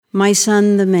My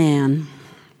son, the man.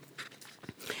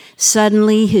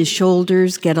 Suddenly, his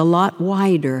shoulders get a lot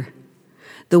wider,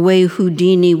 the way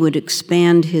Houdini would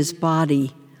expand his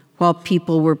body while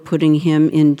people were putting him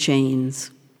in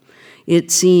chains.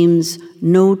 It seems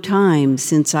no time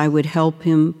since I would help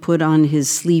him put on his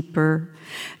sleeper,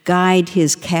 guide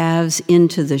his calves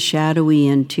into the shadowy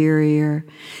interior,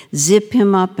 zip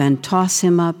him up and toss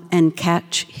him up and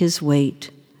catch his weight.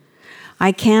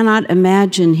 I cannot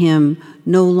imagine him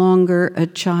no longer a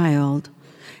child,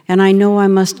 and I know I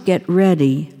must get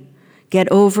ready,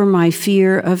 get over my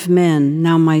fear of men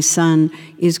now my son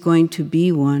is going to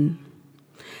be one.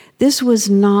 This was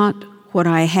not what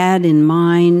I had in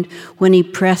mind when he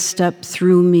pressed up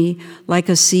through me like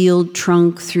a sealed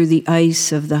trunk through the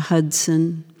ice of the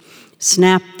Hudson,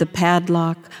 snapped the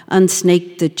padlock,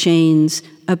 unsnaked the chains,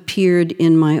 appeared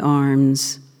in my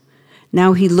arms.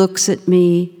 Now he looks at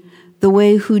me the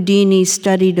way Houdini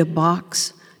studied a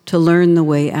box to learn the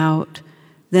way out,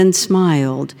 then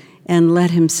smiled and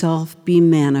let himself be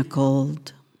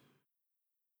manacled.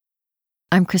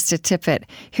 I'm Krista Tippett.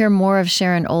 Hear more of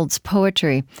Sharon Olds'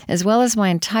 poetry, as well as my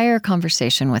entire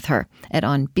conversation with her at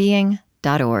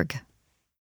onbeing.org.